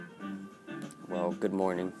Well, good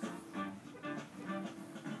morning.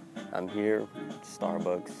 I'm here,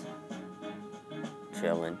 Starbucks,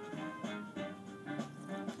 chilling,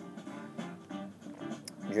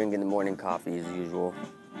 drinking the morning coffee as usual.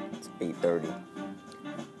 It's 8:30.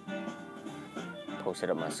 Posted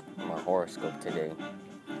up my horoscope today.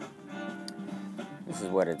 This is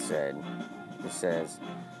what it said. It says,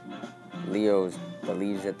 Leos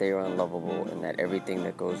believes that they are unlovable and that everything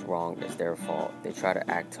that goes wrong is their fault. They try to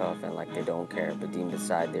act tough and like they don't care, but deep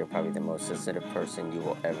inside they're probably the most sensitive person you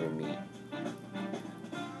will ever meet.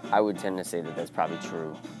 I would tend to say that that's probably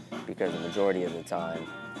true because the majority of the time,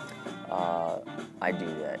 I do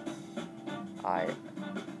that.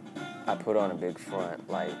 I put on a big front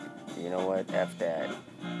like, you know what, F that,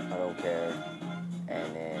 I don't care,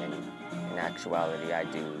 and then in actuality I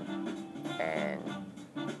do, and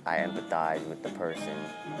I empathize with the person,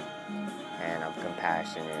 and I'm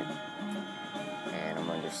compassionate, and I'm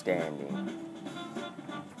understanding,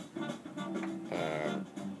 and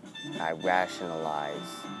I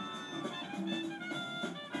rationalize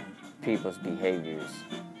people's behaviors.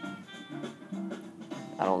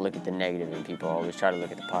 I don't look at the negative in people, I always try to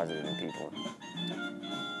look at the positive in people.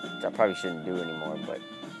 Which I probably shouldn't do anymore, but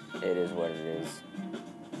it is what it is.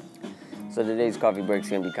 So today's coffee break's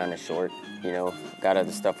gonna be kind of short, got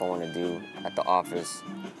other stuff I want to do at the office,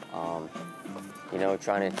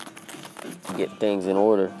 trying to get things in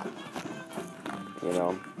order,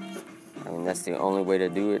 that's the only way to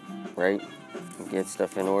do it, right? Get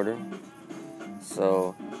stuff in order.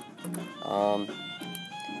 So,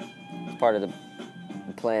 it's part of the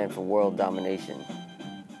plan for world domination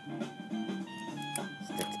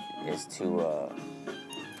is to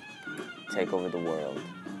take over the world.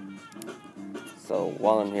 So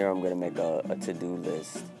while I'm here, I'm going to make a to-do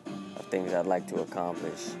list of things I'd like to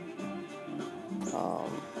accomplish.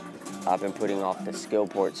 I've been putting off the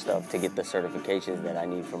Skillport stuff to get the certifications that I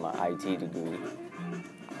need for my IT degree.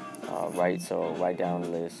 So write down a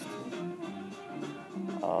list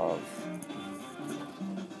of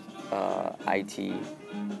IT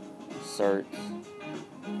certs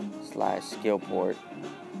 / Skillport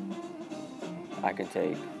I can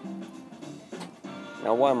take.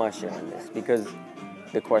 Now, why am I sharing this? Because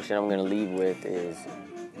the question I'm going to leave with is,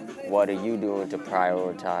 what are you doing to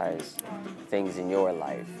prioritize things in your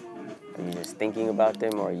life? Are you just thinking about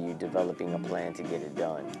them, or are you developing a plan to get it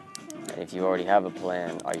done? And if you already have a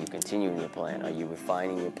plan, are you continuing your plan? Are you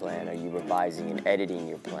refining your plan? Are you revising and editing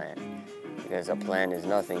your plan? Because a plan is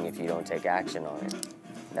nothing if you don't take action on it.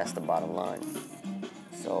 That's the bottom line.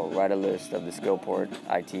 So write a list of the Skillport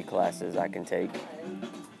IT classes I can take.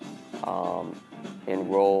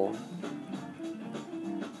 Enroll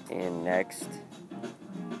in next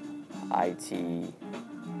IT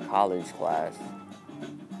college class.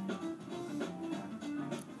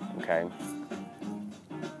 Okay.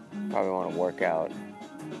 Probably want to work out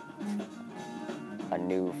a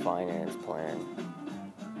new finance plan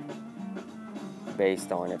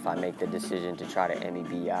based on if I make the decision to try to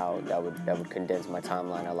MEB out, that would condense my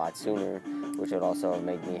timeline a lot sooner, which would also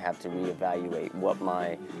make me have to reevaluate what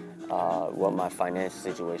my financial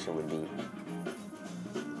situation would be.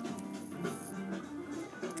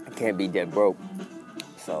 I can't be dead broke,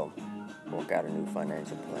 so work out a new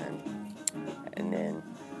financial plan, and then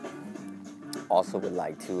also would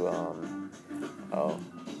like to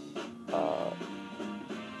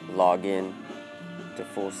log in to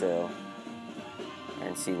Full Sail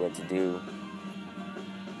and see what to do.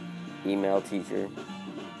 Email teacher.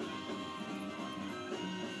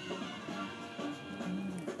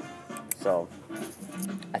 So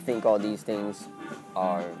I think all these things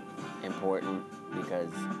are important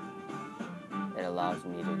because it allows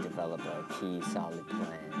me to develop a key, solid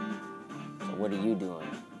plan. So what are you doing?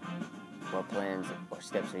 What plans or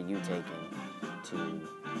steps are you taking to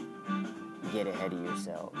get ahead of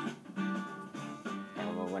yourself?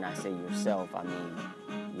 And when I say yourself, I mean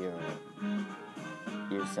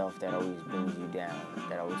yourself that always brings you down,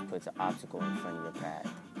 that always puts an obstacle in front of your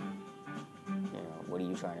path. What are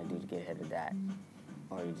you trying to do to get ahead of that?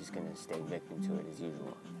 Or are you just going to stay victim to it as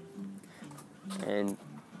usual? And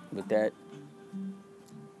with that,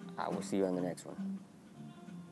 I will see you on the next one.